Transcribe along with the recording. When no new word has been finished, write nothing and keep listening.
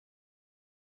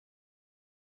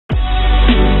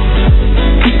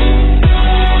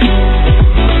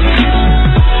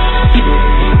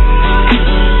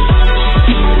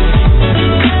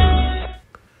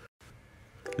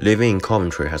Living in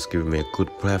Coventry has given me a good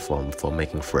platform for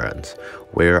making friends,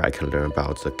 where I can learn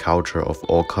about the culture of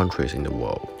all countries in the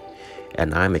world.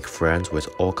 And I make friends with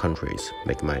all countries,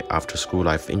 make my after-school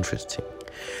life interesting,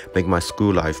 make my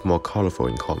school life more colorful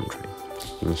in Coventry.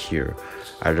 In here,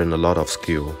 I learn a lot of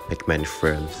skill, make many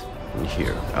friends. In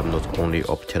here, I'm not only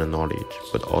obtain knowledge,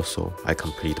 but also I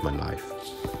complete my life.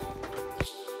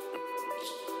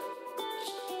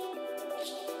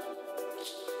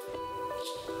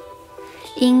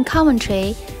 In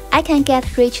Coventry, I can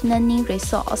get rich learning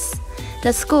resource.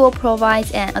 The school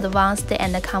provides an advanced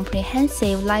and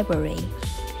comprehensive library,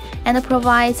 and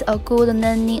provides a good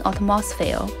learning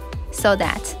atmosphere, so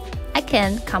that I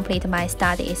can complete my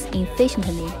studies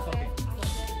efficiently.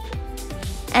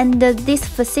 And these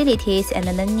facilities and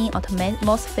learning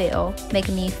atmosphere make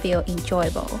me feel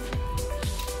enjoyable.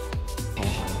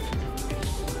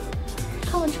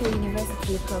 Coventry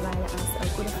University provides us a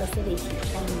good facility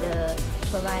and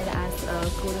provide us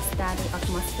a good study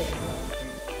atmosphere.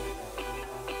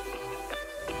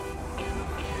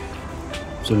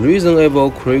 The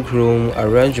reasonable curriculum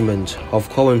arrangement of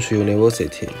Coventry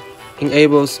University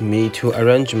enables me to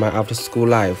arrange my after-school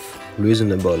life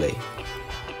reasonably.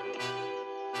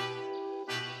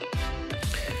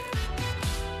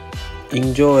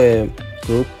 Enjoy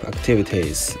group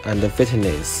activities and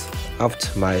fitness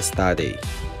after my study.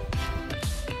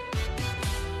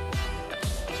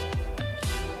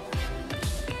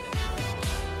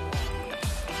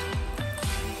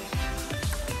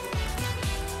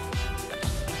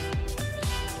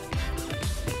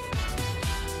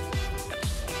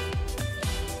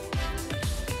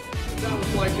 That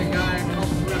was like a guy off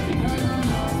the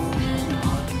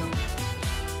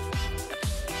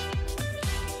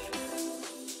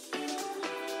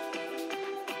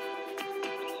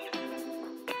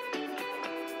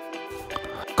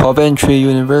Coventry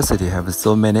University has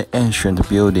so many ancient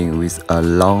buildings with a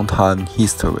long time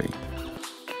history.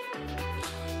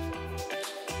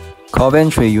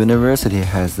 Coventry University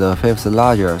has the fifth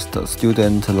largest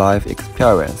student life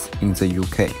experience in the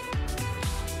UK.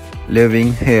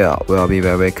 Living here will be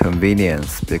very convenient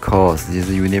because this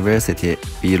university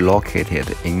be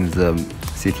located in the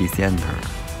city center.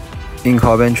 In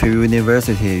Coventry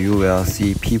University, you will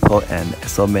see people and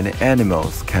so many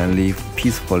animals can live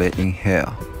peacefully in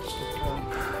here.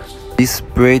 This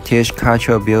British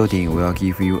cultural building will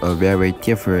give you a very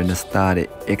different study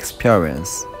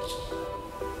experience.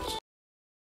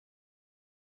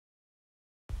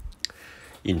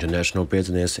 International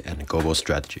business and global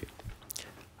strategy.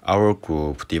 Our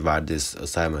group divides this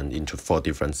assignment into 4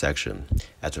 different sections.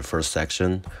 At the first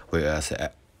section,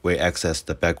 we access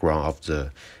the background of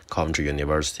the Coventry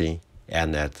University,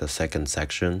 and at the second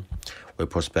section, we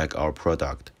prospect our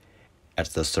product. At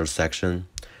the third section,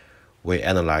 we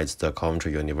analyze the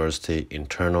Coventry University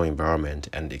internal environment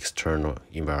and external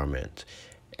environment.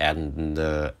 And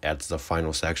at the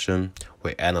final section,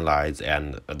 we analyze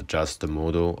and adjust the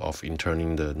model of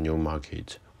entering the new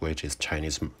market, which is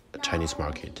Chinese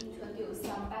market. Introduce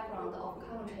some background of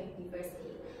Coventry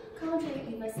University. Coventry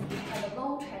University has a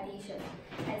long tradition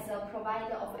as a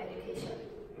provider of education.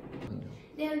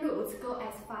 Their roots go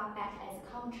as far back as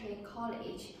Coventry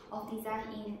College of Design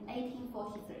in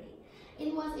 1843.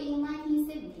 It was in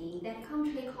 1970 that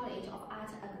Coventry College of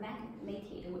Art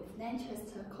amalgamated with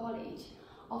Lancaster College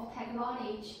of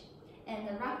Technology and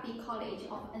the Rugby College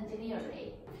of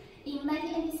Engineering. In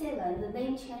 1987, the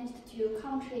name changed to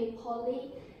Coventry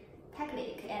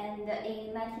Polytechnic, and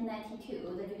in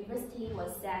 1992, the university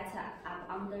was set up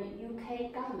under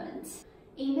UK government.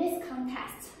 In this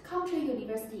context, Coventry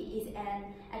University is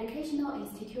an educational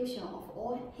institution of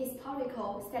all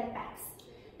historical setbacks.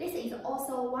 This is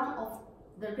also one of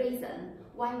the reasons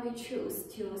why we choose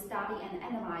to study and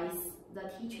analyze the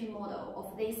teaching model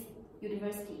of this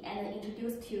university and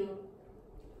introduce to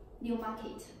new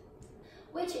market,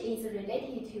 which is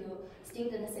related to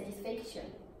student satisfaction.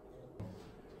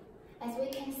 As we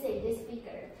can see this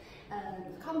figure,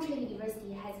 Coventry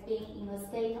University has been in a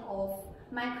state of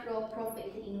micro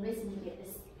profit in recent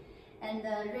years, and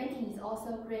the ranking is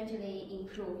also gradually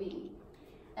improving.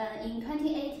 In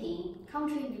 2018,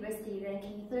 Coventry University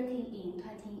ranking 13 in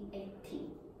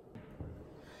 2018.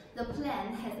 The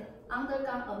plan has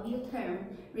undergone a midterm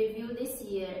review this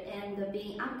year and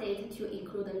being updated to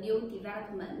include the new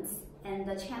developments and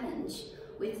the challenge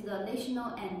with the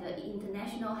national and the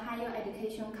international higher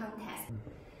education context.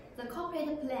 The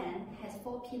corporate plan has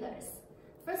 4 pillars.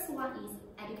 First one is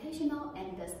educational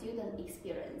and the student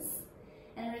experience,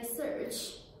 and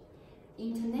research,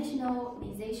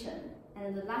 internationalization,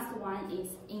 and the last one is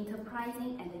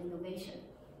enterprising and innovation.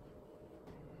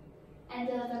 And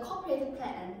the corporate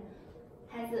plan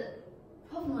has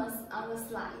performance on the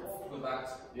slides. Product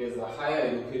is a higher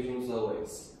education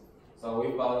service. So we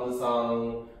found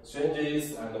some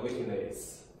strengths and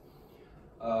weaknesses.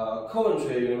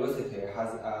 Coventry University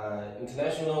has an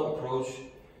international approach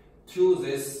to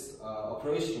this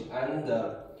operation and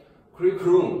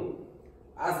curriculum.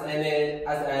 As an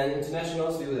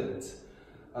international student,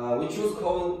 we choose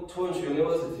Coventry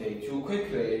University to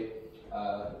quickly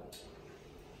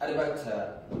adapt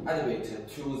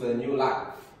to the new life.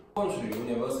 Coventry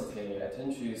University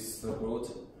attaches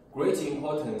great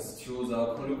importance to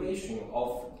the collaboration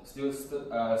of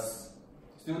students,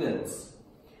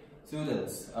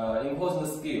 important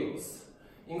skills.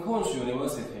 In Coventry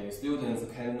University, students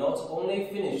can not only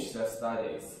finish their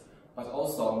studies, but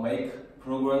also make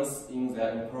progress in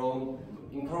their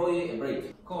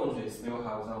employability. Coventry still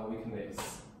has some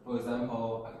weakness. For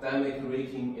example, academic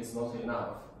ranking is not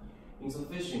enough.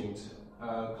 Insufficient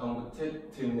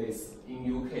competitiveness in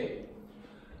UK,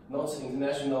 not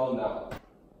international now.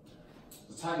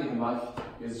 The target market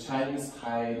is Chinese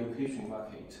higher education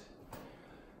market.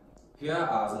 Here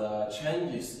are the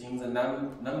changes in the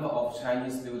number of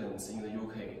Chinese students in the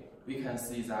UK. We can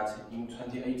see that in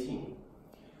 2018,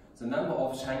 the number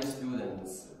of Chinese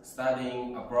students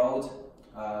studying abroad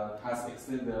has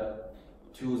exceeded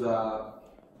to the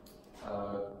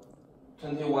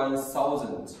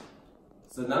 21,000.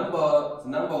 The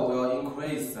number will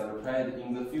increase rapidly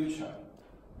in the future.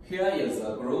 Here is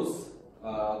the growth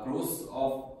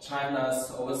of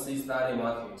China's overseas study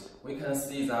market. We can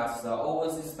see that the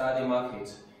overseas study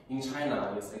market in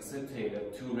China is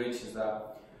expected to reach the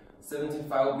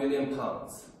 £75 billion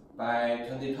by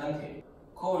 2020.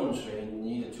 Coventry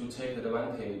need to take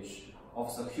advantage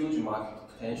of the huge market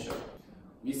potential.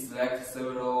 We select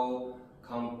several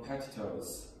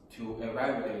competitors to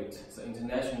evaluate the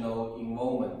international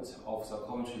involvement of the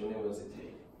Coventry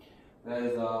University. There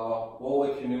is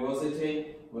Warwick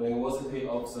University, University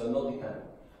of the Nottingham,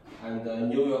 and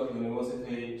New York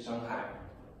University, Shanghai.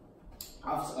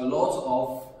 After a lot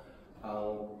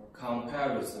of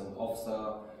comparison of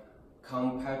the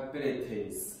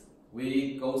compatibilities,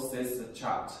 we got this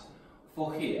chart.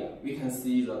 For here, we can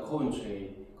see the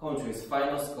Coventry's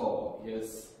final score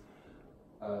is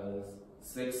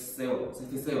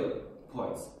 67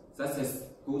 points. That is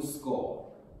good score.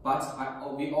 But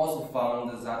we also found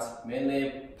that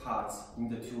many parts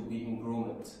need to be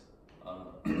improvement.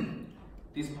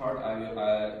 This part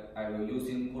I will use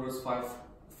in Porter's 5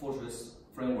 fortress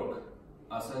framework.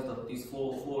 Assess these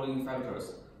following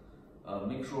factors.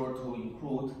 Make sure to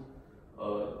include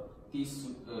these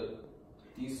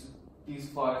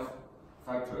 5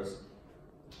 factors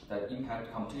that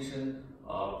impact competition,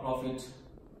 profit,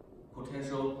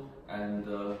 potential, and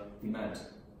demand.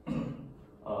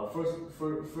 First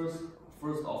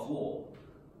of all,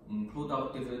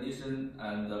 product definition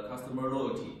and customer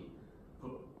loyalty.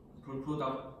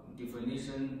 Product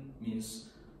definition means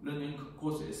learning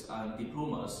courses and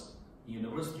diplomas,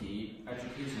 university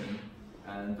education,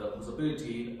 and the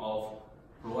possibility of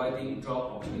providing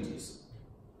job opportunities.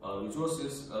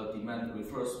 Resources demand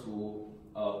refers to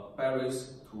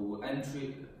barriers to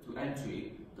entry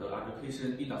the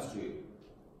education industry,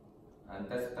 and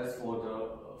that's for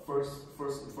the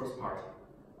first part.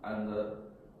 And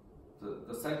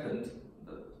the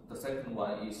second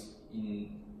one is,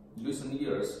 in recent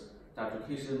years, the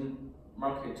education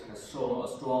market has shown a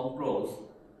strong growth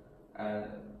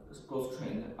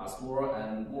trend as more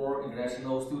and more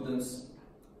international students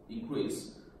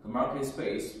increase. The market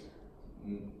space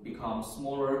becomes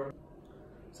smaller.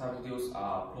 Substitutes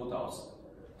are products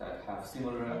that have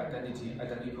similar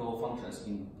identical functions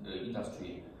in the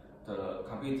industry. The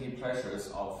competitive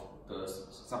pressures of the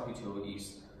substitute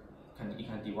can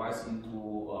divide into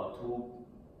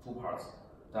two parts.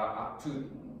 The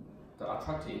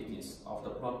attractiveness of the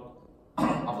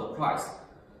price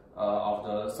of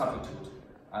the substitute,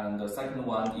 and the second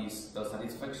one is the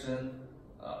satisfaction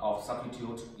of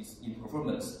substitute is in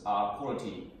performance,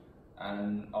 quality,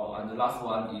 and the last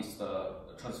one is the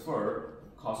transfer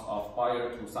cost of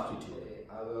buyer to substitute.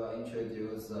 I will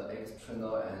introduce the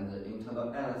external and internal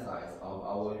analysis of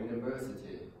our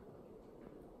university.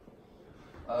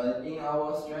 In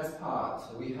our strength part,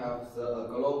 we have the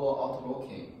global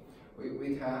outlooking.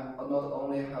 We can not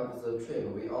only have the trip,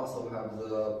 we also have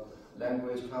the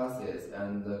language classes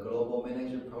and the global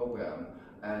management program.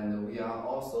 And we are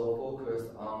also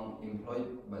focused on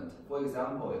employment. For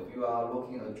example, if you are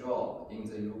looking a job in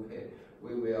the UK,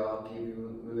 we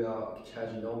will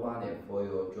charge no money for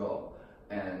your job.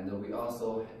 And we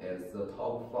also have the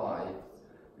top 5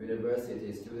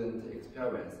 university student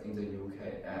experience in the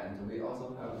UK. And we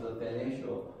also have the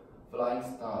financial flying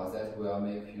stars that will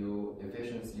make you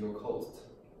efficiency your cost.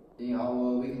 In our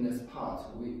weakness part,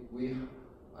 we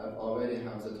already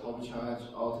have the top charge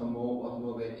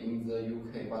automobile in the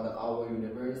UK, but our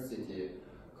university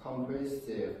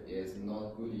comprehensive is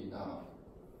not good enough,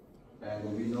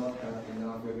 and we don't have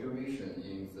enough reputation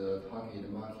in the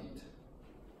target market.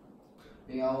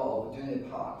 In our opportunity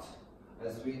part,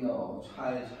 as we know,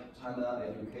 China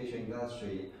education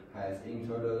industry has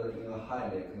entered in a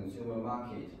highly consumer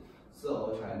market,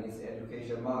 so Chinese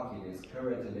education market is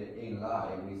currently in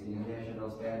line with international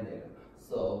standard,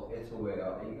 so it will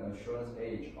in a short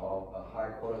age of a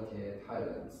high quality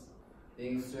talents.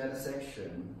 In threat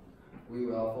section, we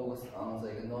will focus on the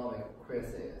economic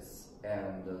crisis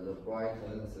and the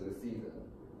brighten season.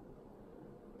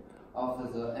 After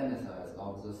the analysis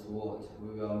of the SWOT,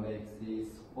 we will make these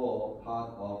 4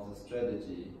 parts of the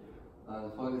strategy.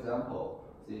 For example,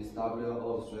 this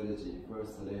WO strategy,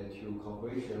 firstly, to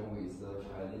cooperation with the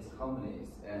Chinese companies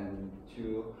and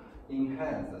to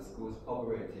enhance the school's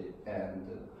popularity and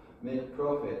make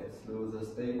profit through the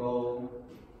stable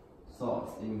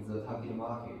source in the target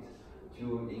market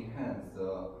to enhance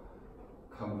the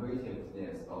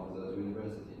competitiveness of the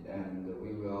university, and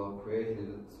we will create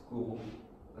the school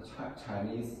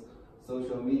Chinese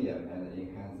social media and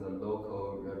enhance the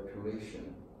local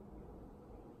reputation.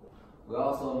 We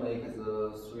also make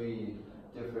the 3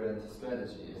 different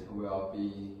strategies will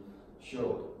be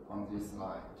shown on this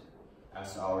slide.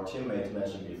 As our teammate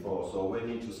mentioned before, so we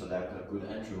need to select a good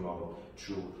entry mode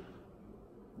to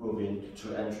move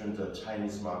into entering the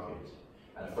Chinese market.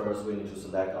 And first, we need to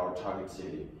select our target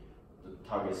city. The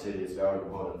target city is very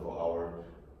important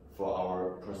for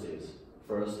our process.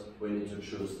 First, we need to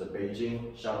choose the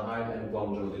Beijing, Shanghai, and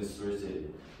Guangzhou, these 3 cities,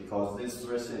 because these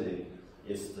 3 cities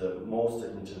is the most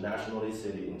internationally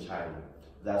city in China.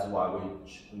 That's why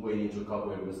we need to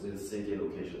cooperate with this city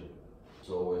location.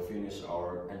 So we finish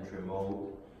our entry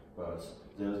mode, but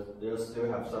there still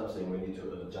have something we need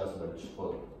to adjustment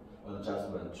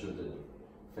to the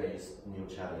face new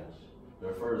challenge.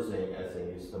 The first thing I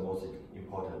think is the most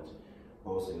important,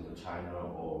 both in China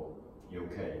or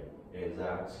UK, is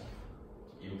that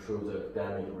improve the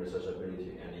academic researchability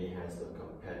and enhance the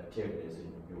competitiveness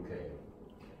in UK.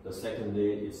 The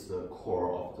secondly is the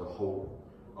core of the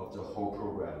whole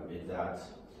program, is that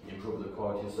improve the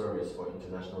quality service for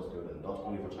international students, not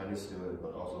only for Chinese students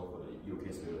but also for the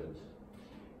UK students.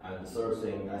 And the third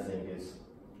thing I think is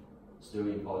still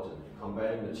important,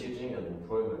 combining the teaching and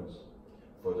employment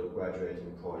for the graduate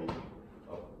employee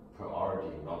a priority,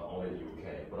 not only in the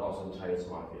UK but also in the Chinese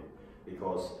market,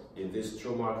 because in these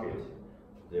 2 markets,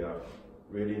 they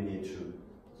really need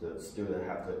the student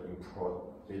have the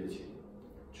employability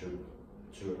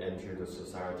to enter the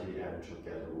society and to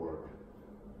get the work.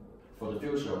 For the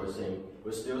future,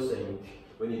 we still think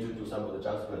we need to do some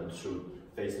adjustment to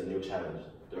face the new challenge.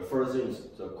 The first thing,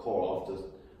 the core of the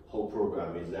whole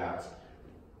program, is that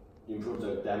improve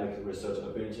the academic research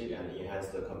ability and enhance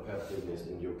the competitiveness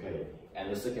in UK.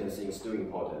 And the second thing, still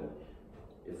important,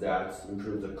 is that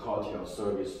improve the quality of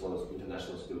service for the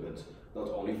international students, not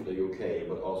only for the UK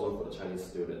but also for the Chinese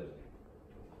student.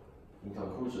 In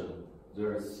conclusion,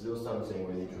 there is still something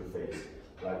we need to face,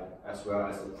 as well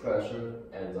as the pressure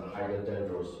and the higher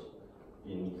dangers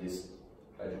in this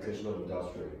educational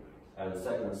industry. And the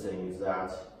second thing is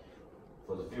that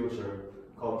for the future,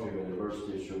 Coventry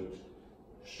University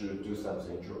should do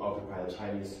something to occupy the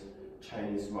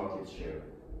Chinese market share.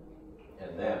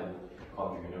 And then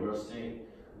Coventry University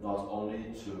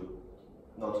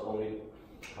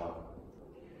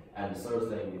and the third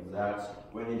thing is that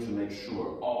we need to make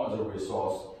sure all the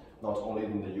resources, not only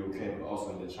in the UK but also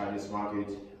in the Chinese market,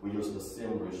 we use the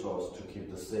same resource to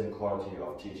keep the same quality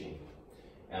of teaching.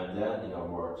 And then, in a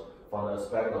word, from the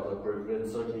aspect of the curriculum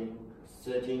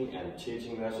setting and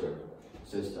teaching method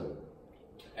system,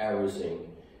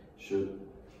 everything should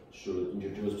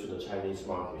introduce to the Chinese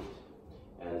market.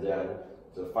 And then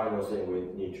the final thing we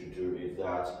need to do is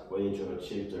that we need to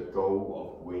achieve the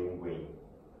goal of win-win.